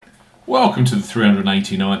Welcome to the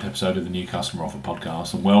 389th episode of the New Customer Offer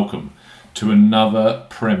podcast, and welcome to another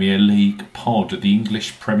Premier League pod. The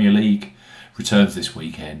English Premier League returns this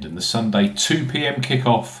weekend, and the Sunday 2 p.m.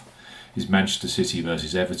 kickoff is Manchester City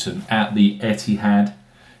versus Everton at the Etihad.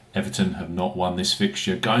 Everton have not won this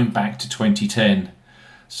fixture going back to 2010,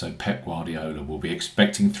 so Pep Guardiola will be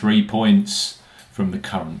expecting 3 points from the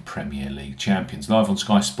current Premier League champions. Live on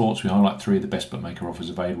Sky Sports, we highlight 3 of the best bookmaker offers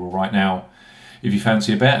available right now. If you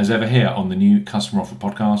fancy a bet, as ever here on the New Customer Offer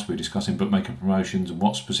podcast, we're discussing bookmaker promotions and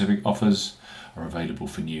what specific offers are available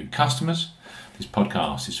for new customers. This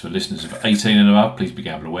podcast is for listeners of 18 and above. Please be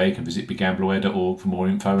gamble aware. You can visit begambleaware.org for more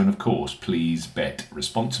info, and of course, please bet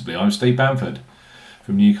responsibly. I'm Steve Bamford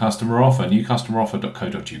from New Customer Offer,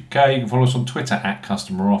 newcustomeroffer.co.uk. You can follow us on Twitter at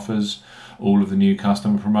Customer Offers. All of the new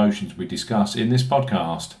customer promotions we discuss in this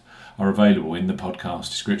podcast are available in the podcast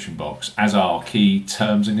description box, as are key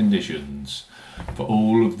terms and conditions for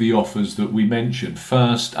all of the offers that we mentioned.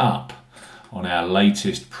 First up on our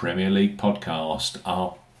latest Premier League podcast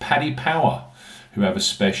are Paddy Power, who have a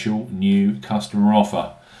special new customer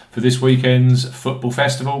offer for this weekend's football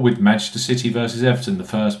festival with Manchester City versus Everton, the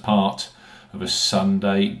first part of a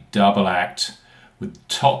Sunday double act with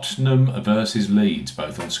Tottenham versus Leeds,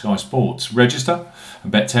 both on Sky Sports. Register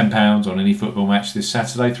and bet £10 on any football match this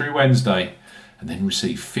Saturday through Wednesday, and then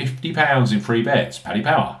receive £50 in free bets. Paddy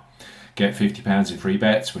Power. Get £50 in free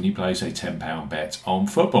bets when you place a £10 bet on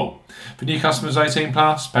football. For new customers 18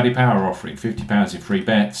 plus, Paddy Power are offering £50 in free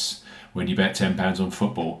bets when you bet £10 on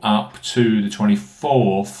football up to the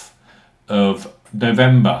 24th of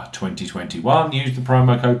November 2021. Use the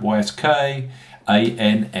promo code YSKANS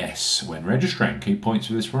when registering. Key points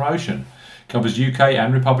for this promotion: covers UK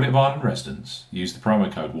and Republic of Ireland residents. Use the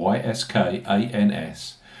promo code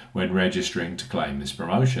YSKANS when registering to claim this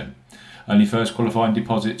promotion. Only first qualifying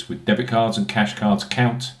deposits with debit cards and cash cards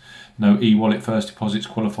count. No e-wallet first deposits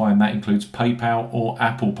qualify, and that includes PayPal or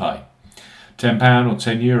Apple Pay. £10 or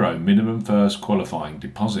 €10 minimum first qualifying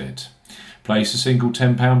deposit. Place a single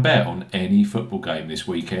 £10 bet on any football game this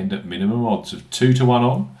weekend at minimum odds of 2-1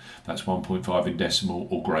 on. That's 1.5 in decimal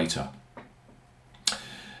or greater.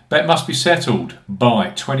 Bet must be settled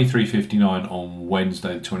by 23:59 on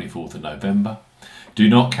Wednesday the 24th of November. Do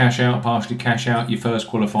not partially cash out your first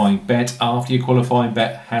qualifying bet after your qualifying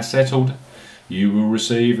bet has settled. You will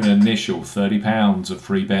receive an initial £30 of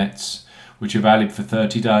free bets, which are valid for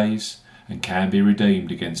 30 days and can be redeemed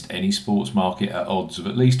against any sports market at odds of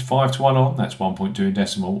at least 5-1 on, that's 1.2 in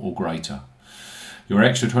decimal or greater. Your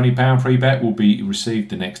extra £20 free bet will be received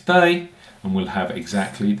the next day and will have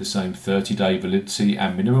exactly the same 30-day validity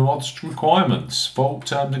and minimum odds requirements. Full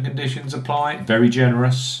terms and conditions apply. Very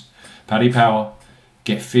generous. Paddy Power.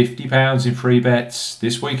 Get £50 in free bets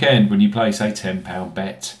this weekend when you place a £10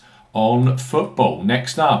 bet on football.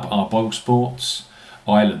 Next up are Boyle Sports.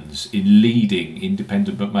 Ireland's leading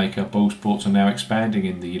independent bookmaker. Boyle Sports are now expanding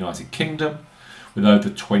in the United Kingdom with over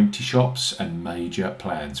 20 shops and major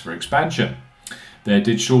plans for expansion. Their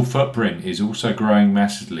digital footprint is also growing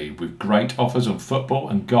massively, with great offers on football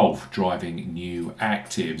and golf driving new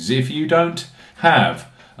actives. If you don't have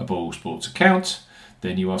a Boyle Sports account,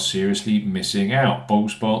 then you are seriously missing out. Boyle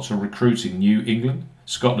Sports are recruiting New England,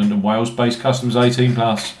 Scotland and Wales based customers 18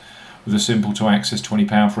 plus with a simple to access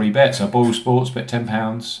 £20 free bet. So Boyle Sports, bet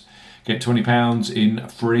 £10, get £20 in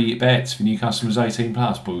free bets for new customers 18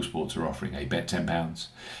 plus. Boyle Sports are offering a bet £10,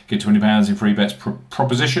 get £20 in free bets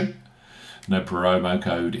proposition. No promo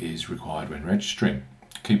code is required when registering.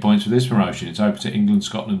 Key points for this promotion: it's open to England,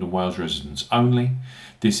 Scotland and Wales residents only.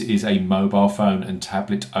 This is a mobile phone and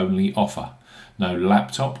tablet only offer. No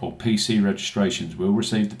laptop or PC registrations will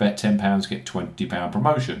receive the bet £10, get £20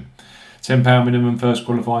 promotion. £10 minimum first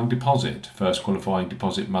qualifying deposit. First qualifying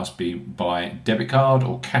deposit must be by debit card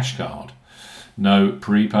or cash card. No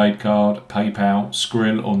prepaid card, PayPal,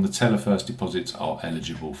 Skrill or Nutella first deposits are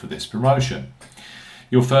eligible for this promotion.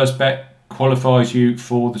 Your first bet qualifies you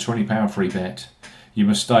for the £20 free bet. You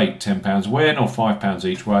must stake £10 win or £5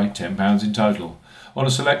 each way, £10 in total, on a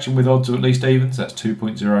selection with odds of at least evens, that's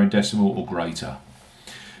 2.0 in decimal or greater.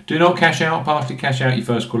 Do not partially cash out your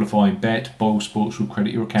first qualifying bet. Boyle Sports will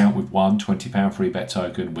credit your account with one £20 free bet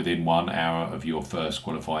token within 1 hour of your first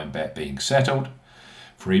qualifying bet being settled.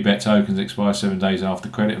 Free bet tokens expire 7 days after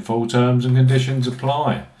credit, and full terms and conditions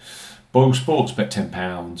apply. Boyle Sports, bet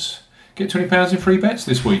 £10, get £20 in free bets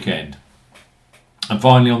this weekend. And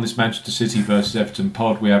finally, on this Manchester City versus Everton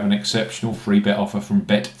pod, we have an exceptional free bet offer from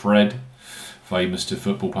Betfred, famous to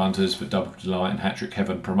football punters for Double Delight and Hat-Trick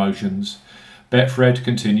Heaven promotions. Betfred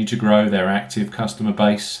continue to grow their active customer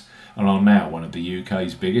base and are now one of the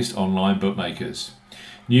UK's biggest online bookmakers.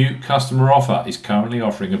 New customer offer is currently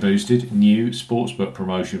offering a boosted new sportsbook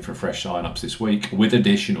promotion for fresh sign-ups this week with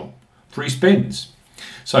additional free spins.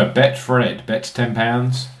 So Betfred, bet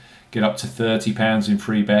 £10, get up to £30 in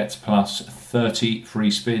free bets plus 30 free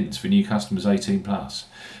spins for new customers 18 plus.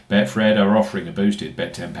 Betfred are offering a boosted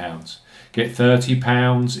bet £10. Get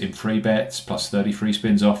 £30 in free bets plus 30 free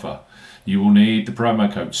spins offer. You will need the promo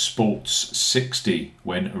code SPORTS60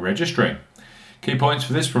 when registering. Key points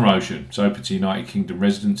for this promotion. It's open to United Kingdom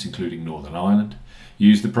residents including Northern Ireland.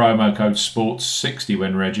 Use the promo code SPORTS60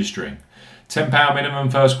 when registering. £10 minimum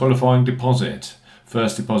first qualifying deposit.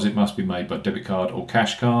 First deposit must be made by debit card or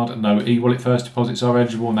cash card. No e-wallet first deposits are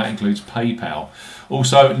eligible, and that includes PayPal.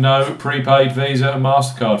 Also, no prepaid Visa and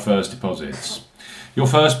MasterCard first deposits. Your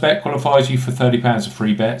first bet qualifies you for £30 of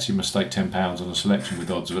free bets. You must stake £10 on a selection with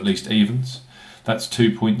odds of at least evens. That's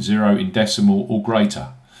 2.0 in decimal or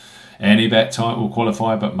greater. Any bet type will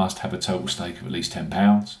qualify but must have a total stake of at least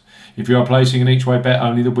 £10. If you are placing an each-way bet,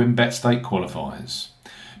 only the win bet stake qualifies.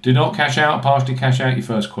 Do not cash out, partially cash out your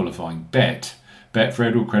first qualifying bet.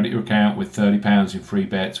 Betfred will credit your account with £30 in free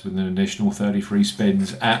bets with an additional 30 free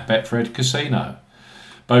spins at Betfred Casino.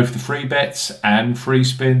 Both the free bets and free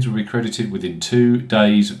spins will be credited within 2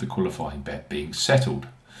 days of the qualifying bet being settled.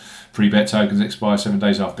 Free bet tokens expire 7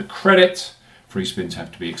 days after credit. Free spins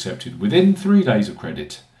have to be accepted within 3 days of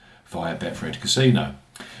credit via Betfred Casino.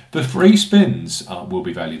 The free spins will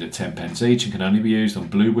be valued at 10p each and can only be used on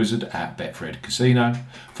Blue Wizard at Betfred Casino.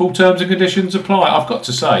 Full terms and conditions apply. I've got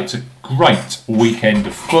to say, it's a great weekend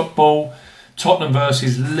of football. Tottenham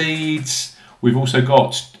versus Leeds. We've also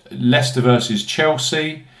got Leicester versus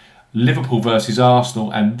Chelsea, Liverpool versus Arsenal,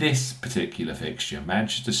 and this particular fixture,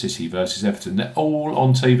 Manchester City versus Everton. They're all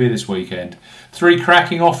on TV this weekend. 3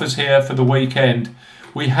 cracking offers here for the weekend.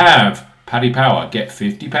 We have Paddy Power, get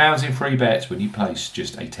 £50 in free bets when you place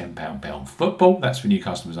just a £10 bet on football. That's for new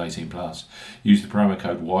customers 18 plus. Use the promo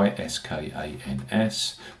code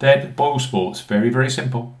YSKANS. Then Boyle Sports, very, very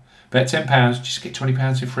simple. Bet £10, just get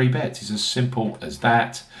 £20 in free bets. It's as simple as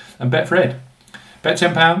that. And Betfred, bet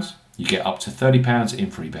 £10, you get up to £30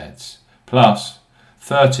 in free bets, plus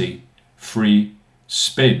 30 free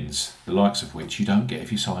spins, the likes of which you don't get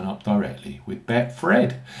if you sign up directly with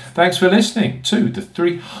Betfred. Thanks for listening to the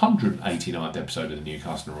 389th episode of the New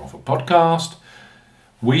Customer Offer podcast.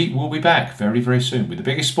 We will be back very, very soon with the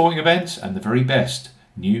biggest sporting events and the very best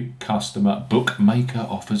new customer bookmaker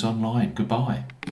offers online. Goodbye.